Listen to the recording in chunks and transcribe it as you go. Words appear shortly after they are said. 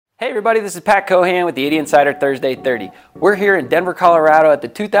Hey everybody, this is Pat Cohan with the 80 Insider Thursday 30. We're here in Denver, Colorado at the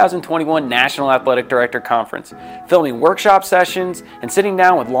 2021 National Athletic Director Conference, filming workshop sessions and sitting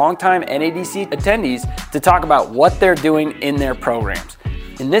down with longtime NADC attendees to talk about what they're doing in their programs.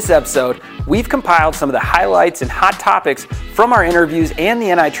 In this episode, we've compiled some of the highlights and hot topics from our interviews and the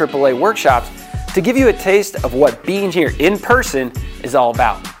NIAAA workshops to give you a taste of what being here in person is all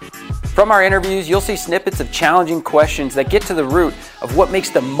about. From our interviews, you'll see snippets of challenging questions that get to the root of what makes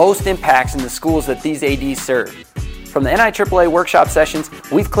the most impacts in the schools that these ADs serve. From the NIAAA workshop sessions,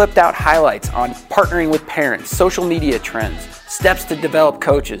 we've clipped out highlights on partnering with parents, social media trends, steps to develop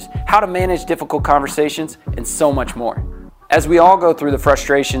coaches, how to manage difficult conversations, and so much more. As we all go through the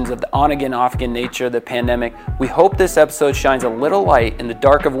frustrations of the on-again, off-again nature of the pandemic, we hope this episode shines a little light in the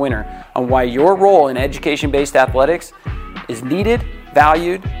dark of winter on why your role in education-based athletics is needed,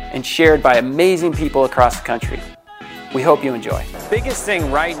 valued, and shared by amazing people across the country. We hope you enjoy. Biggest thing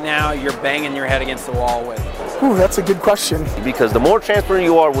right now you're banging your head against the wall with? Ooh, that's a good question. Because the more transparent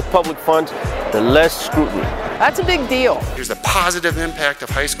you are with public funds, the less scrutiny. That's a big deal. Here's the positive impact of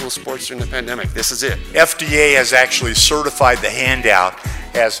high school sports during the pandemic. This is it. FDA has actually certified the handout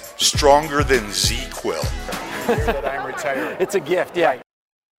as stronger than ZQuil. That I'm retired. It's a gift, yeah.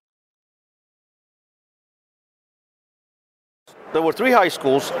 There were 3 high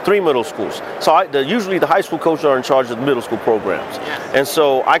schools, 3 middle schools. So usually the high school coaches are in charge of the middle school programs. And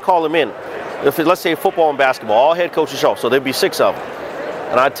so I call them in. If let's say football and basketball, all head coaches show up, so there'd be 6 of them.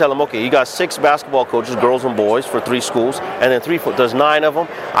 And I tell them, okay, you got 6 basketball coaches, girls and boys, for 3 schools, and then there's 9 of them.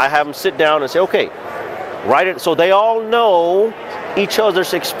 I have them sit down and say, okay, write it, so they all know each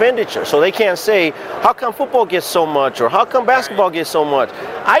other's expenditure. So they can't say, how come football gets so much, or how come basketball gets so much?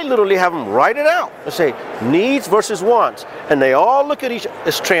 I literally have them write it out and say, needs versus wants. And they all look at each other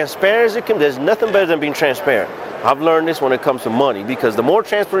as transparent as it can. There's nothing better than being transparent. I've learned this when it comes to money, because the more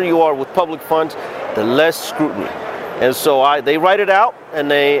transparent you are with public funds, the less scrutiny. And so they write it out, and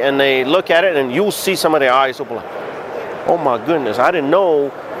they look at it, and you'll see some of their eyes open like, oh my goodness, I didn't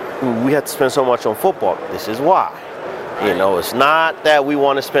know we had to spend so much on football. This is why. You know, it's not that we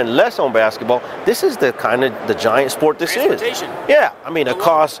want to spend less on basketball. This is the kind of the giant sport this is. Yeah, I mean,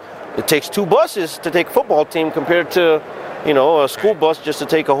 it takes 2 buses to take a football team compared to, a school bus just to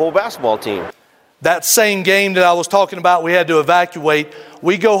take a whole basketball team. That same game that I was talking about, we had to evacuate.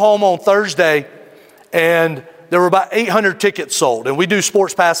 We go home on Thursday, and there were about 800 tickets sold. And we do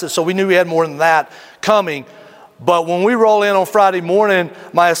sports passes, so we knew we had more than that coming. But when we roll in on Friday morning,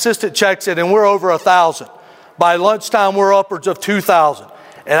 my assistant checks it, and we're over 1,000. By lunchtime, we're upwards of 2,000.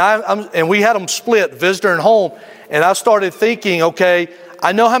 And we had them split, visitor and home. And I started thinking, okay,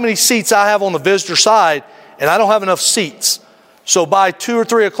 I know how many seats I have on the visitor side, and I don't have enough seats. So by 2 or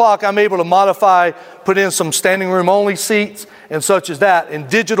 3 o'clock, I'm able to modify, put in some standing room only seats and such as that. And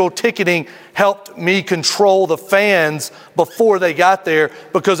digital ticketing helped me control the fans before they got there,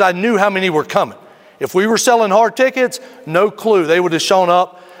 because I knew how many were coming. If we were selling hard tickets, no clue. They would have shown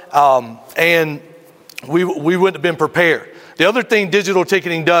up, and we wouldn't have been prepared. The other thing digital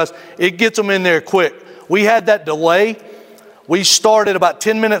ticketing does, it gets them in there quick. We had that delay. We started about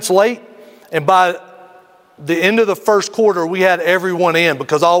 10 minutes late, and by the end of the first quarter, we had everyone in,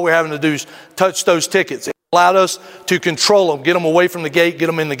 because all we're having to do is touch those tickets. It allowed us to control them, get them away from the gate, get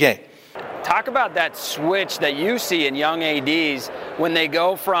them in the game. Talk about that switch that you see in young ADs when they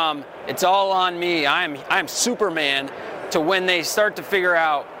go from, it's all on me, I'm Superman, to when they start to figure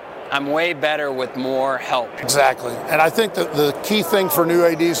out, I'm way better with more help. Exactly. And I think that the key thing for new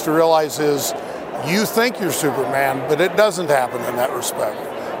ADs to realize is you think you're Superman, but it doesn't happen in that respect.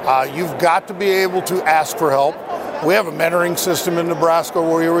 You've got to be able to ask for help. We have a mentoring system in Nebraska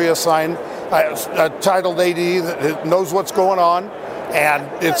where we assign a titled AD that knows what's going on, and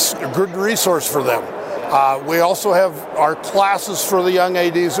it's a good resource for them. We also have our classes for the young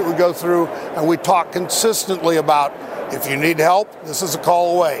ADs that we go through, and we talk consistently about, if you need help, this is a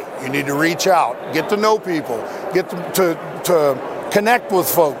call away. You need to reach out, get to know people, get to connect with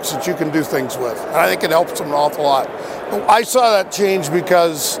folks that you can do things with. And I think it helps them an awful lot. I saw that change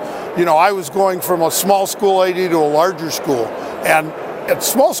because, I was going from a small school AD to a larger school. And at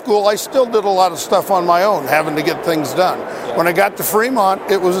small school, I still did a lot of stuff on my own, having to get things done. When I got to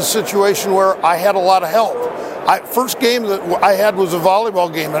Fremont, it was a situation where I had a lot of help. First game that I had was a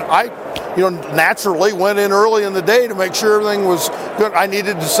volleyball game, and I naturally went in early in the day to make sure everything was good. I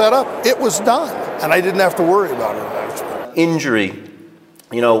needed to set up. It was done, and I didn't have to worry about it. Injury.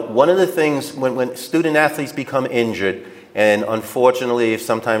 One of the things when student athletes become injured, and unfortunately,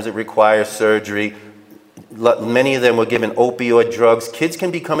 sometimes it requires surgery, many of them were given opioid drugs. Kids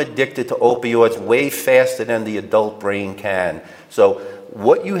can become addicted to opioids way faster than the adult brain can. So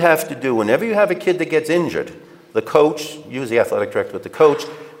what you have to do, whenever you have a kid that gets injured, the coach, usually the athletic director with the coach,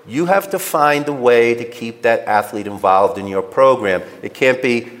 you have to find a way to keep that athlete involved in your program. It can't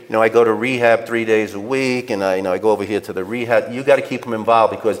be, I go to rehab 3 days a week and I go over here to the rehab. You got to keep them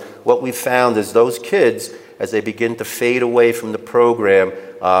involved, because what we've found is those kids, as they begin to fade away from the program,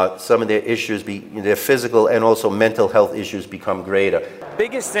 some of their issues, their physical and also mental health issues become greater.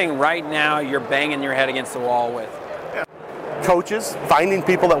 Biggest thing right now you're banging your head against the wall with? Coaches, finding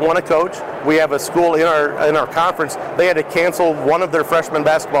people that want to coach. We have a school in our conference, they had to cancel one of their freshman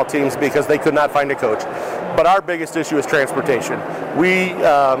basketball teams because they could not find a coach. But our biggest issue is transportation. We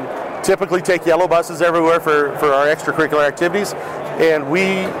typically take yellow buses everywhere for our extracurricular activities, and we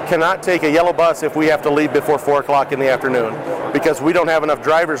cannot take a yellow bus if we have to leave before 4 o'clock in the afternoon, because we don't have enough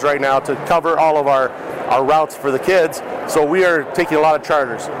drivers right now to cover all of our routes for the kids, so we are taking a lot of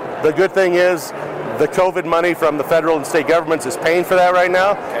charters. The good thing is the COVID money from the federal and state governments is paying for that right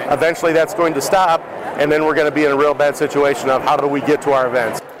now. Okay. Eventually that's going to stop, and then we're going to be in a real bad situation of how do we get to our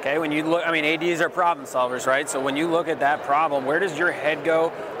events. Okay, when you look, ADs are problem solvers, right? So when you look at that problem, where does your head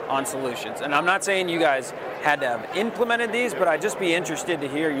go on solutions? And I'm not saying you guys had to have implemented these, but I'd just be interested to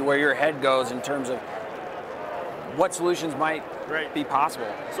hear where your head goes in terms of what solutions might be possible.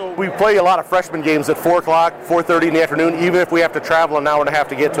 So we play a lot of freshman games at 4 o'clock, 4:30 in the afternoon, even if we have to travel an hour and a half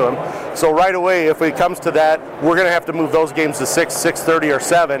to get to them. So right away, if it comes to that, we're going to have to move those games to 6, 6:30, or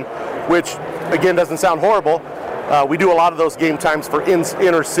 7, which, again, doesn't sound horrible. We do a lot of those game times for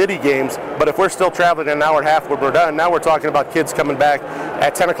inner city games, but if we're still traveling an hour and a half when we're done, now we're talking about kids coming back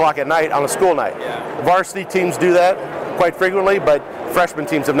at 10 o'clock at night on a school night. Yeah. Varsity teams do that quite frequently, but freshman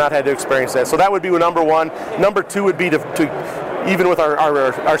teams have not had to experience that. So that would be number one. Number two would be to even with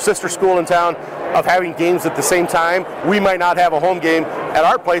our sister school in town, of having games at the same time. We might not have a home game at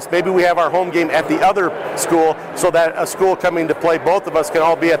our place. Maybe we have our home game at the other school, so that a school coming to play, both of us can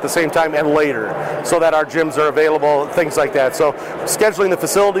all be at the same time and later, so that our gyms are available, things like that. So scheduling the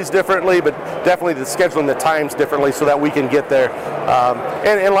facilities differently, but definitely scheduling the times differently so that we can get there.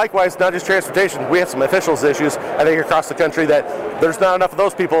 And likewise, not just transportation. We have some officials issues, I think, across the country, that there's not enough of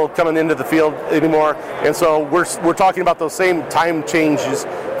those people coming into the field anymore. And so we're talking about those same time changes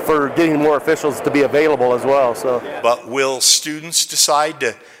for getting more officials to be available as well. So, but will students decide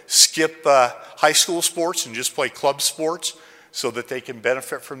to skip high school sports and just play club sports so that they can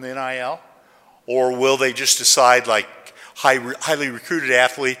benefit from the NIL? Or will they just decide, like highly recruited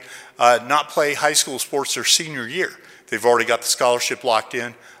athlete, not play high school sports their senior year? They've already got the scholarship locked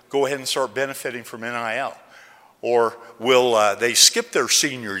in. Go ahead and start benefiting from NIL. Or will they skip their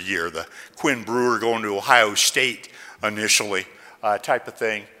senior year, the Quinn Brewer going to Ohio State initially, type of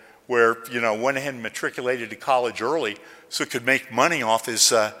thing, where, went ahead and matriculated to college early so it could make money off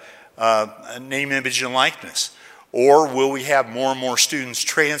his name, image, and likeness? Or will we have more and more students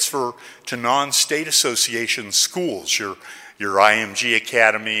transfer to non-state association schools, your IMG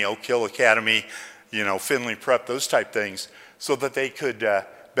Academy, Oak Hill Academy, Finley Prep, those type things, so that they could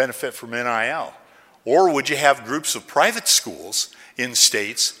benefit from NIL? Or would you have groups of private schools in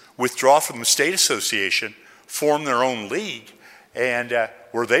states withdraw from the state association, form their own league, and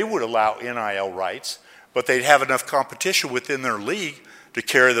where they would allow NIL rights, but they'd have enough competition within their league to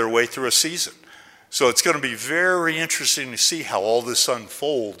carry their way through a season? So it's going to be very interesting to see how all this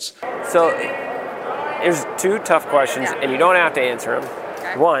unfolds. So there's two tough questions, and you don't have to answer them.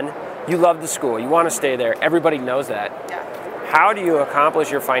 Okay. One, you love the school. You want to stay there. Everybody knows that. Yeah. How do you accomplish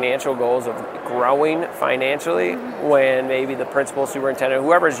your financial goals of growing financially when maybe the principal, superintendent,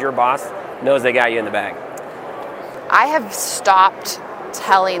 whoever's your boss, knows they got you in the bag? I have stopped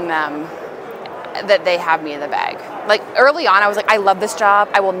telling them that they have me in the bag. Like early on, I was like, I love this job.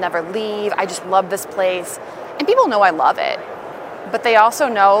 I will never leave. I just love this place. And people know I love it. But they also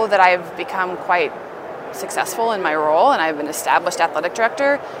know that I've become quite successful in my role, and I've been established athletic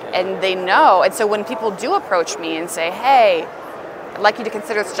director, and they know. And so when people do approach me and say, hey, I'd like you to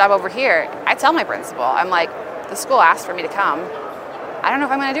consider this job over here, I tell my principal, I'm like, the school asked for me to come. I don't know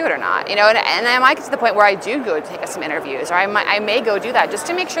if I'm going to do it or not, and I might get to the point where I do go take some interviews, or I may go do that just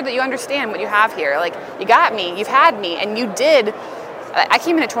to make sure that you understand what you have here. Like, you got me, you've had me, and you did. I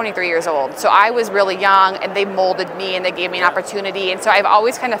came in at 23 years old, so I was really young, and they molded me, and they gave me an opportunity, and so I've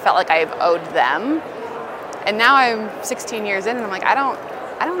always kind of felt like I've owed them. And now I'm 16 years in, and I'm like, I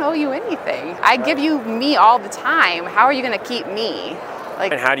don't owe you anything. I give you me all the time. How are you going to keep me?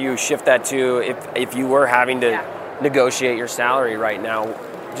 And how do you shift that to if you were having to negotiate your salary right now?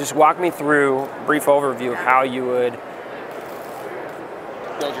 Just walk me through a brief overview of how you would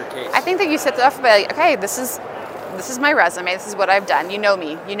build your case. I think that you set it up by like, okay, this is my resume. This is what I've done. You know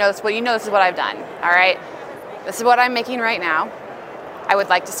me. This is what I've done. All right. This is what I'm making right now. I would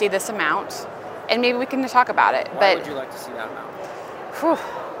like to see this amount, and maybe we can talk about it. Why would you like to see that amount? Whew,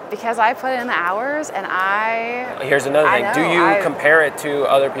 because I put in the hours, and Here's another thing. Do you compare it to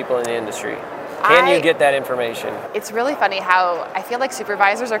other people in the industry? Can you get that information? It's really funny how I feel like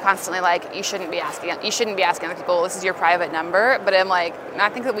supervisors are constantly like, you shouldn't be asking other people, this is your private number. But I'm like, no, I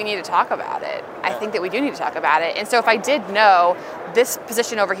think that we need to talk about it. I think that we do need to talk about it. And so if I did know this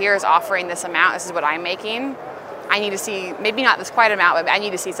position over here is offering this amount, this is what I'm making, I need to see, maybe not this quite amount, but I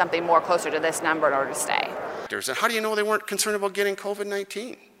need to see something more closer to this number in order to stay. And how do you know they weren't concerned about getting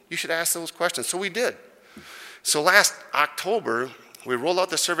COVID-19? You should ask those questions. So we did. So last October, we rolled out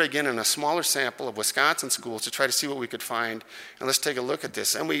the survey again in a smaller sample of Wisconsin schools to try to see what we could find. And let's take a look at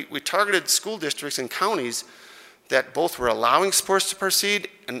this. And we targeted school districts and counties that both were allowing sports to proceed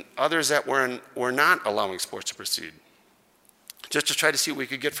and others that were not allowing sports to proceed, just to try to see what we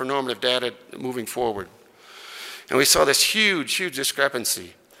could get for normative data moving forward. And we saw this huge, huge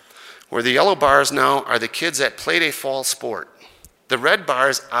discrepancy, where the yellow bars now are the kids that played a fall sport. The red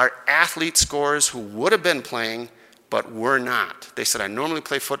bars are athlete scores who would have been playing but were not. They said, I normally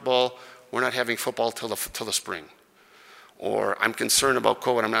play football, we're not having football till the spring. Or I'm concerned about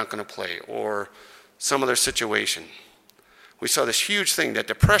COVID, I'm not gonna play. Or some other situation. We saw this huge thing, that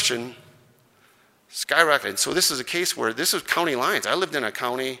depression skyrocketed. So this is a case where this is county lines. I lived in a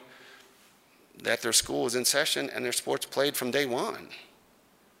county that their school was in session and their sports played from day one.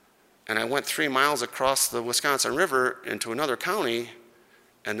 And I went 3 miles across the Wisconsin River into another county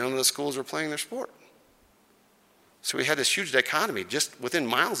and none of the schools were playing their sport. So we had this huge dichotomy just within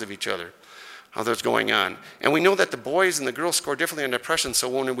miles of each other, how that's going on. And we know that the boys and the girls score differently on depression, so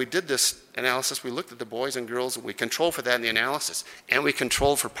when we did this analysis, we looked at the boys and girls, and we controlled for that in the analysis, and we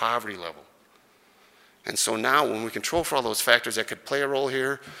controlled for poverty level. And so now when we control for all those factors that could play a role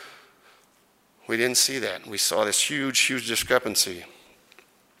here, we didn't see that. We saw this huge, huge discrepancy.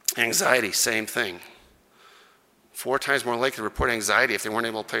 Anxiety, same thing. 4 times more likely to report anxiety if they weren't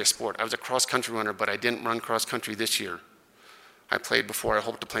able to play a sport. I was a cross-country runner, but I didn't run cross-country this year. I played before. I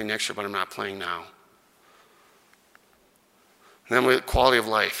hope to play next year, but I'm not playing now. And then with quality of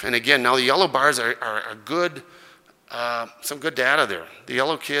life. And again, now the yellow bars are good, some good data there. The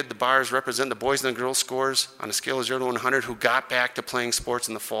yellow kid, the bars represent the boys and the girls scores on a scale of 0 to 100 who got back to playing sports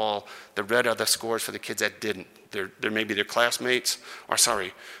in the fall. The red are the scores for the kids that didn't. They're maybe their classmates,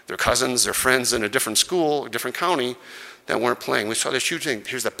 their cousins, their friends in a different school, a different county that weren't playing. We saw this huge thing.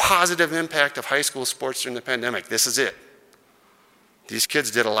 Here's the positive impact of high school sports during the pandemic. This is it. These kids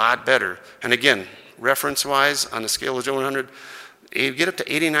did a lot better. And again, reference-wise, on a scale of 0 to 100, you get up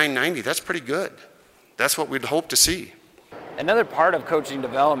to 89, 90. That's pretty good. That's what we'd hope to see. Another part of coaching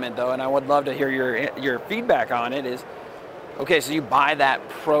development, though, and I would love to hear your feedback on it, is, okay, so you buy that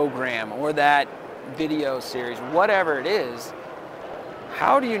program or that video series, whatever it is,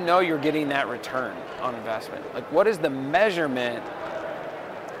 how do you know you're getting that return on investment? Like, what is the measurement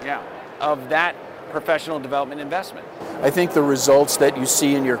of that professional development investment? I think the results that you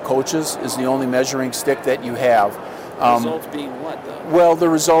see in your coaches is the only measuring stick that you have. Results being what, though? Well, the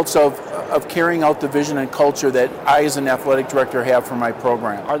results of carrying out the vision and culture that I, as an athletic director, have for my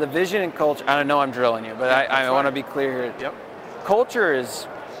program. Are the vision and culture, I know I'm drilling you, but I want to be clear here. Yep. Culture is,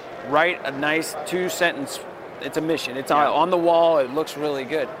 write a nice 2-sentence, it's a mission. It's on the wall, it looks really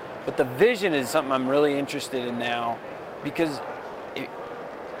good. But the vision is something I'm really interested in now, because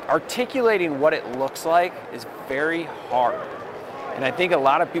articulating what it looks like is very hard. And I think a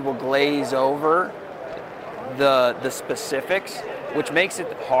lot of people glaze over the specifics, which makes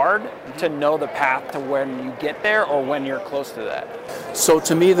it hard to know the path to when you get there or when you're close to that. So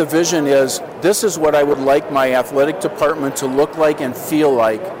to me, the vision is, this is what I would like my athletic department to look like and feel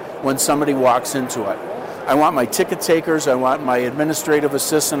like when somebody walks into it. I want my ticket takers, I want my administrative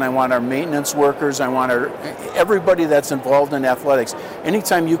assistant, I want our maintenance workers, I want everybody that's involved in athletics.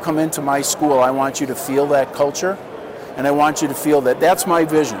 Anytime you come into my school, I want you to feel that culture, and I want you to feel that that's my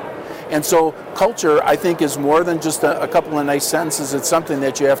vision. And so culture, I think, is more than just a couple of nice sentences. It's something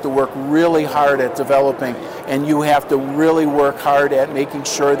that you have to work really hard at developing, and you have to really work hard at making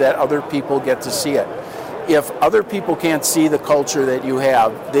sure that other people get to see it. If other people can't see the culture that you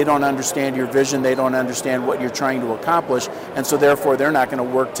have, they don't understand your vision, they don't understand what you're trying to accomplish, and so therefore they're not going to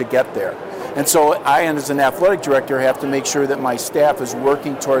work to get there. And so I, as an athletic director, have to make sure that my staff is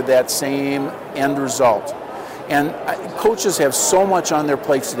working toward that same end result. And coaches have so much on their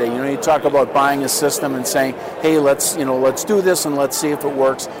plates today. You talk about buying a system and saying, hey, let's do this and let's see if it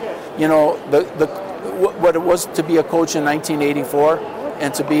works. What it was to be a coach in 1984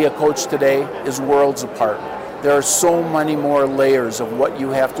 and to be a coach today is worlds apart. There are so many more layers of what you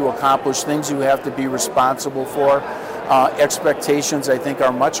have to accomplish, things you have to be responsible for. expectations, I think,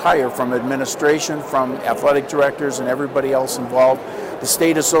 are much higher from administration, from athletic directors, and everybody else involved. The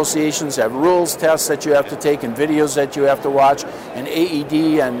state associations have rules, tests that you have to take, and videos that you have to watch, and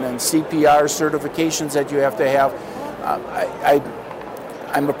AED and CPR certifications that you have to have.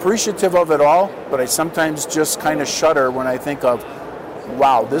 I'm appreciative of it all, but I sometimes just kind of shudder when I think of,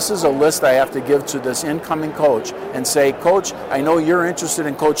 wow, this is a list I have to give to this incoming coach and say, Coach, I know you're interested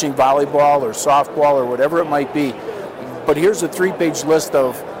in coaching volleyball or softball or whatever it might be, but here's a 3-page list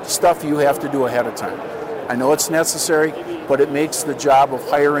of stuff you have to do ahead of time. I know it's necessary, but it makes the job of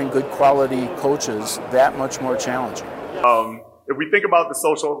hiring good quality coaches that much more challenging. If we think about the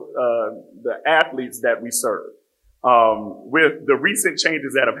athletes that we serve, with the recent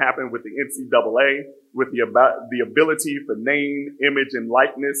changes that have happened with the NCAA, with the ability for name, image, and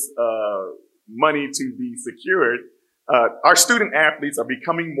likeness money to be secured, our student athletes are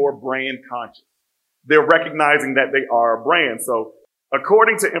becoming more brand conscious. They're recognizing that they are a brand. So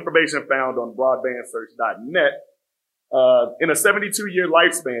according to information found on broadbandsearch.net, in a 72-year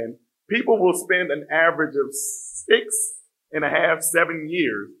lifespan, people will spend an average of 7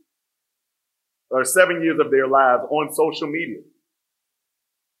 years of their lives on social media.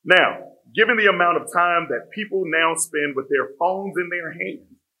 Now, given the amount of time that people now spend with their phones in their hands,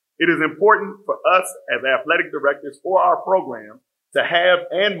 it is important for us as athletic directors for our program to have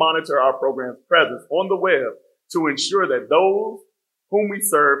and monitor our program's presence on the web to ensure that those whom we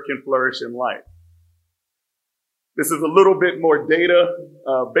serve can flourish in life. This is a little bit more data.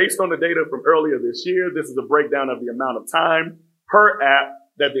 Based on the data from earlier this year, this is a breakdown of the amount of time per app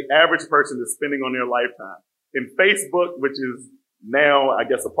that the average person is spending on their lifetime. In Facebook, which is now, I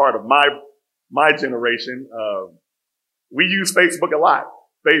guess, a part of my generation, we use Facebook a lot.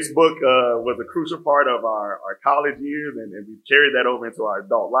 Facebook was a crucial part of our college years, and we carried that over into our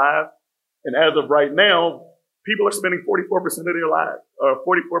adult lives. And as of right now, people are spending 44% of their lives, or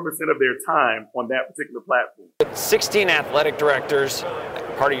 44% of their time on that particular platform. 16 athletic directors,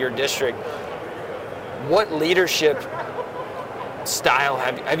 part of your district. What leadership style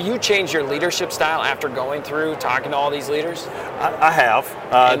have you changed your leadership style after going through talking to all these leaders? I have.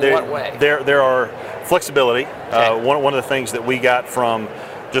 In what way? There are flexibility. Okay. One of the things that we got from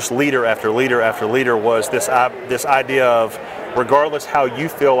just leader after leader after leader was this idea of, regardless how you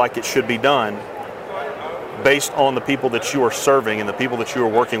feel like it should be done, based on the people that you are serving and the people that you are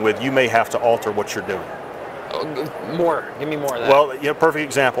working with, you may have to alter what you're doing. Give me more of that. Well, perfect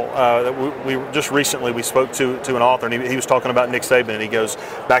example. We just recently we spoke to an author, and he was talking about Nick Saban, and he goes,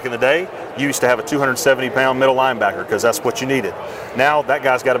 back in the day, you used to have a 270-pound middle linebacker because that's what you needed. Now that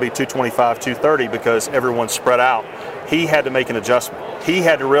guy's got to be 225, 230 because everyone's spread out. He had to make an adjustment. He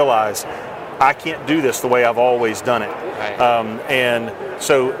had to realize, I can't do this the way I've always done it. Right. And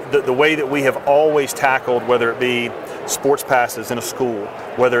so the way that we have always tackled, whether it be sports passes in a school,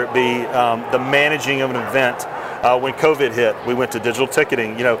 whether it be the managing of an event, when COVID hit, we went to digital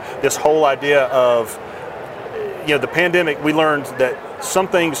ticketing. This whole idea of, the pandemic, we learned that some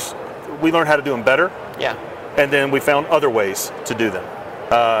things, we learned how to do them better. Yeah. And then we found other ways to do them.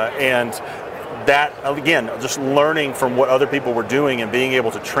 And that, again, just learning from what other people were doing and being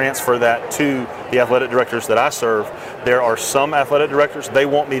able to transfer that to the athletic directors that I serve. There are some athletic directors, they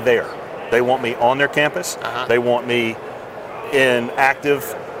want me there. They want me on their campus. Uh-huh. They want me in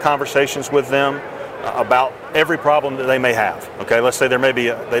active conversations with them about every problem that they may have. Okay, let's say there may be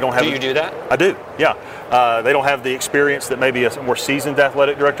they don't have. Do you do that? I do. Yeah. They don't have the experience that maybe a more seasoned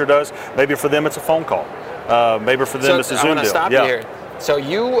athletic director does. Maybe for them it's a phone call. Maybe for them it's a Zoom deal. I'm going to stop you here. So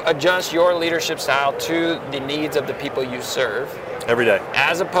you adjust your leadership style to the needs of the people you serve every day,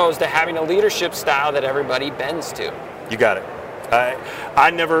 as opposed to having a leadership style that everybody bends to. You got it.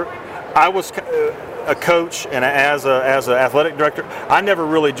 I was a coach, and as an athletic director, I never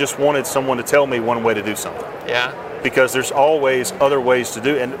really just wanted someone to tell me one way to do something. Yeah. Because there's always other ways to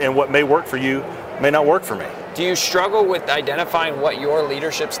do it, and what may work for you may not work for me. Do you struggle with identifying what your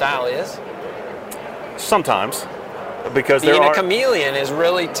leadership style is? Sometimes. Because being a chameleon is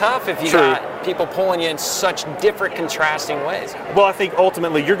really tough if you True. got people pulling you in such different contrasting ways. Well, I think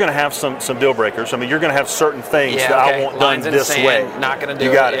ultimately you're going to have some deal breakers. I mean, you're going to have certain things that I want Lines done in this sand, way. Not going to do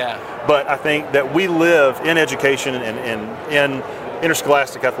you got it. Yeah. But I think that we live in education and in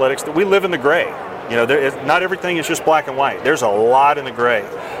interscholastic athletics, that we live in the gray. Not everything is just black and white. There's a lot in the gray.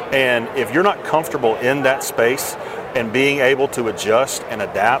 And if you're not comfortable in that space and being able to adjust and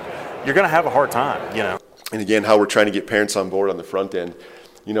adapt, you're going to have a hard time, And again, how we're trying to get parents on board on the front end.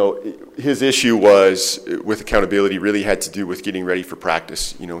 his issue was with accountability really had to do with getting ready for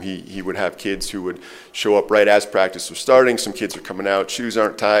practice. He would have kids who would show up right as practice was starting. Some kids are coming out, shoes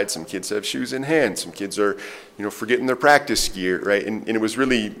aren't tied. Some kids have shoes in hand. Some kids are, forgetting their practice gear, right? And it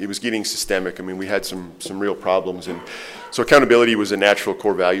was getting systemic. I mean, we had some real problems. And so accountability was a natural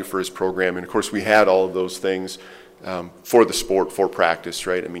core value for his program. And of course, we had all of those things for the sport, for practice,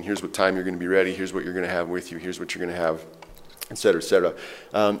 right? I mean, here's what time you're going to be ready. Here's what you're going to have with you. Here's what you're going to have, et cetera, et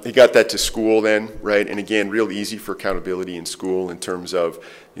cetera. He got that to school then, right? And again, real easy for accountability in school in terms of,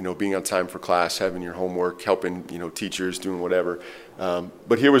 being on time for class, having your homework, helping, teachers, doing whatever.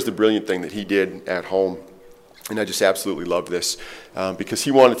 But here was the brilliant thing that he did at home. And I just absolutely loved this because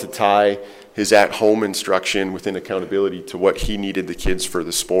he wanted to tie his at-home instruction within accountability to what he needed the kids for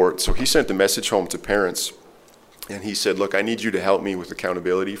the sport. So he sent the message home to parents, and he said, look, I need you to help me with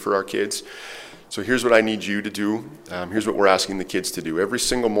accountability for our kids. So here's what I need you to do. Here's what we're asking the kids to do. Every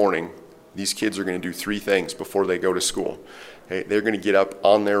single morning, these kids are going to do 3 things before they go to school. Okay? They're going to get up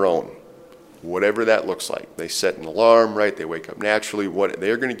on their own, whatever that looks like. They set an alarm, right? They wake up naturally.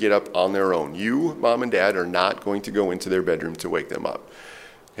 They're going to get up on their own. You, mom and dad, are not going to go into their bedroom to wake them up.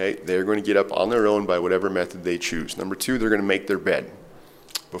 Okay? They're going to get up on their own by whatever method they choose. Number 2, they're going to make their bed.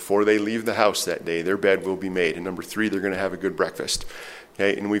 Before they leave the house that day, their bed will be made. And number 3, they're going to have a good breakfast.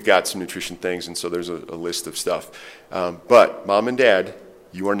 Okay? And we've got some nutrition things, and so there's a list of stuff. But mom and dad,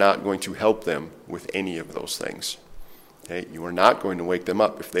 you are not going to help them with any of those things. Okay? You are not going to wake them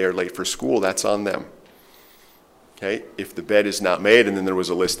up. If they are late for school, that's on them. Okay? If the bed is not made, and then there was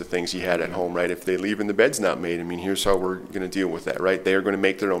a list of things he had at home, right? If they leave and the bed's not made, here's how we're going to deal with that, right? They are going to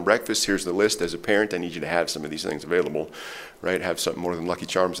make their own breakfast. Here's the list. As a parent, I need you to have some of these things available, right? Have something more than Lucky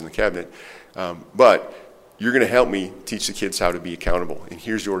Charms in the cabinet. But you're going to help me teach the kids how to be accountable, and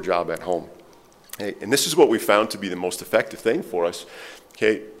here's your job at home. Okay? And this is what we found to be the most effective thing for us,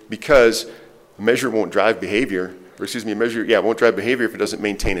 okay? Because a measure won't drive behavior. A measure won't drive behavior if it doesn't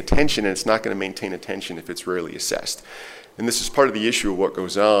maintain attention, and it's not going to maintain attention if it's rarely assessed. And this is part of the issue of what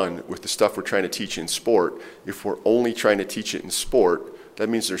goes on with the stuff we're trying to teach in sport. If we're only trying to teach it in sport, that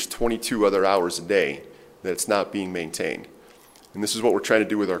means there's 22 other hours a day that it's not being maintained. And this is what we're trying to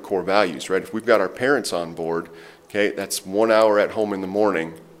do with our core values, right? If we've got our parents on board, okay, that's 1 hour at home in the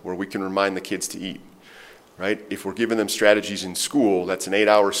morning where we can remind the kids to eat. Right? If we're giving them strategies in school, that's an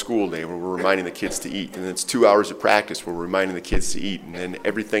 8-hour school day where we're reminding the kids to eat. And then it's 2 hours of practice where we're reminding the kids to eat. And then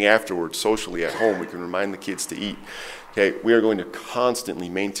everything afterwards, socially at home, we can remind the kids to eat. Okay, we are going to constantly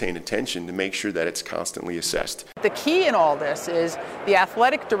maintain attention to make sure that it's constantly assessed. The key in all this is the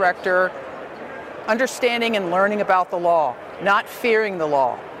athletic director understanding and learning about the law, not fearing the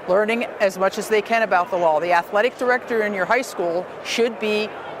law, learning as much as they can about the law. The athletic director in your high school should be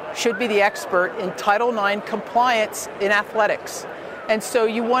the expert in Title IX compliance in athletics. And so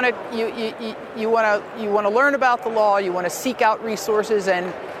you want to learn about the law, you want to seek out resources,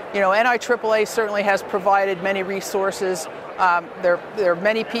 and NIAAA certainly has provided many resources. There are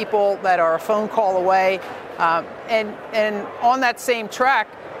many people that are a phone call away. And on that same track,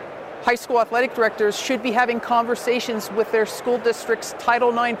 high school athletic directors should be having conversations with their school district's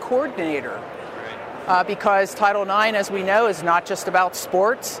Title IX coordinator. Because Title IX, as we know, is not just about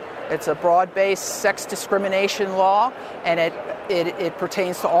sports. It's a broad-based sex discrimination law, and it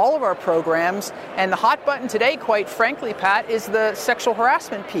pertains to all of our programs. And the hot button today, quite frankly, Pat, is the sexual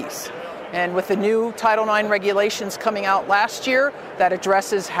harassment piece. And with the new Title IX regulations coming out last year that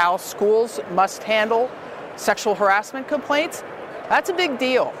addresses how schools must handle sexual harassment complaints, that's a big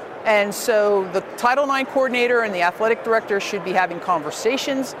deal. And so the Title IX coordinator and the athletic director should be having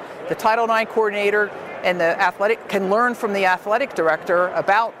conversations. The Title IX coordinator and the athletic can learn from the athletic director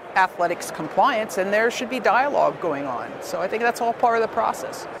about athletics compliance, and there should be dialogue going on. So I think that's all part of the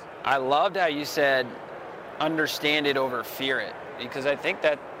process. I loved how you said understand it over fear it, because I think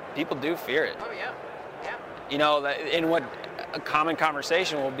that people do fear it. Oh, yeah. In what a common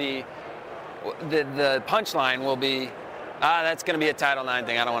conversation will be, the punchline will be, that's going to be a Title IX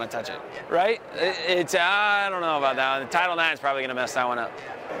thing. I don't want to touch it, right? It's I don't know about that. The Title IX is probably going to mess that one up.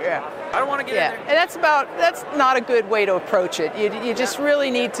 Yeah. I don't want to get in there. And that's not a good way to approach it. You just really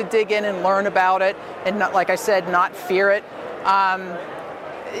need to dig in and learn about it, and not, like I said, not fear it.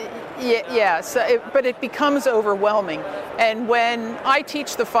 But it becomes overwhelming. And when I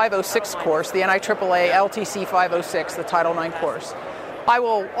teach the 506 course, the NIAAA LTC 506, the Title IX course, I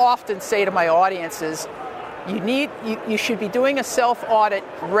will often say to my audiences, you should be doing a self-audit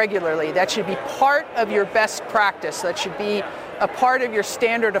regularly. That should be part of your best practice. That should be a part of your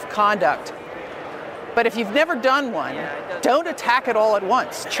standard of conduct. But if you've never done one, don't attack it all at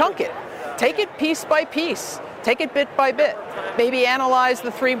once. Chunk it. Take it piece by piece. Take it bit by bit. Maybe analyze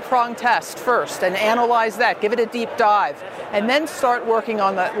the 3-prong test first and analyze that. Give it a deep dive. And then start working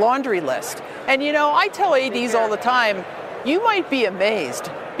on that laundry list. And I tell ADs all the time, you might be amazed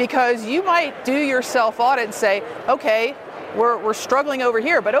because you might do your self-audit and say, okay, we're struggling over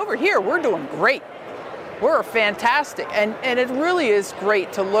here, but over here we're doing great. We're fantastic. And it really is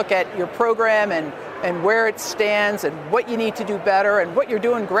great to look at your program and where it stands and what you need to do better and what you're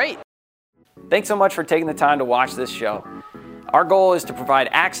doing great. Thanks so much for taking the time to watch this show. Our goal is to provide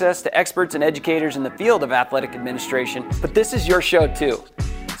access to experts and educators in the field of athletic administration, but this is your show too.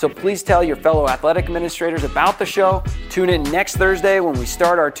 So please tell your fellow athletic administrators about the show. Tune in next Thursday when we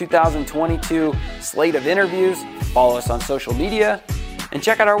start our 2022 slate of interviews. Follow us on social media and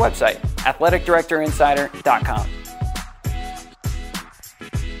check out our website, athleticdirectorinsider.com.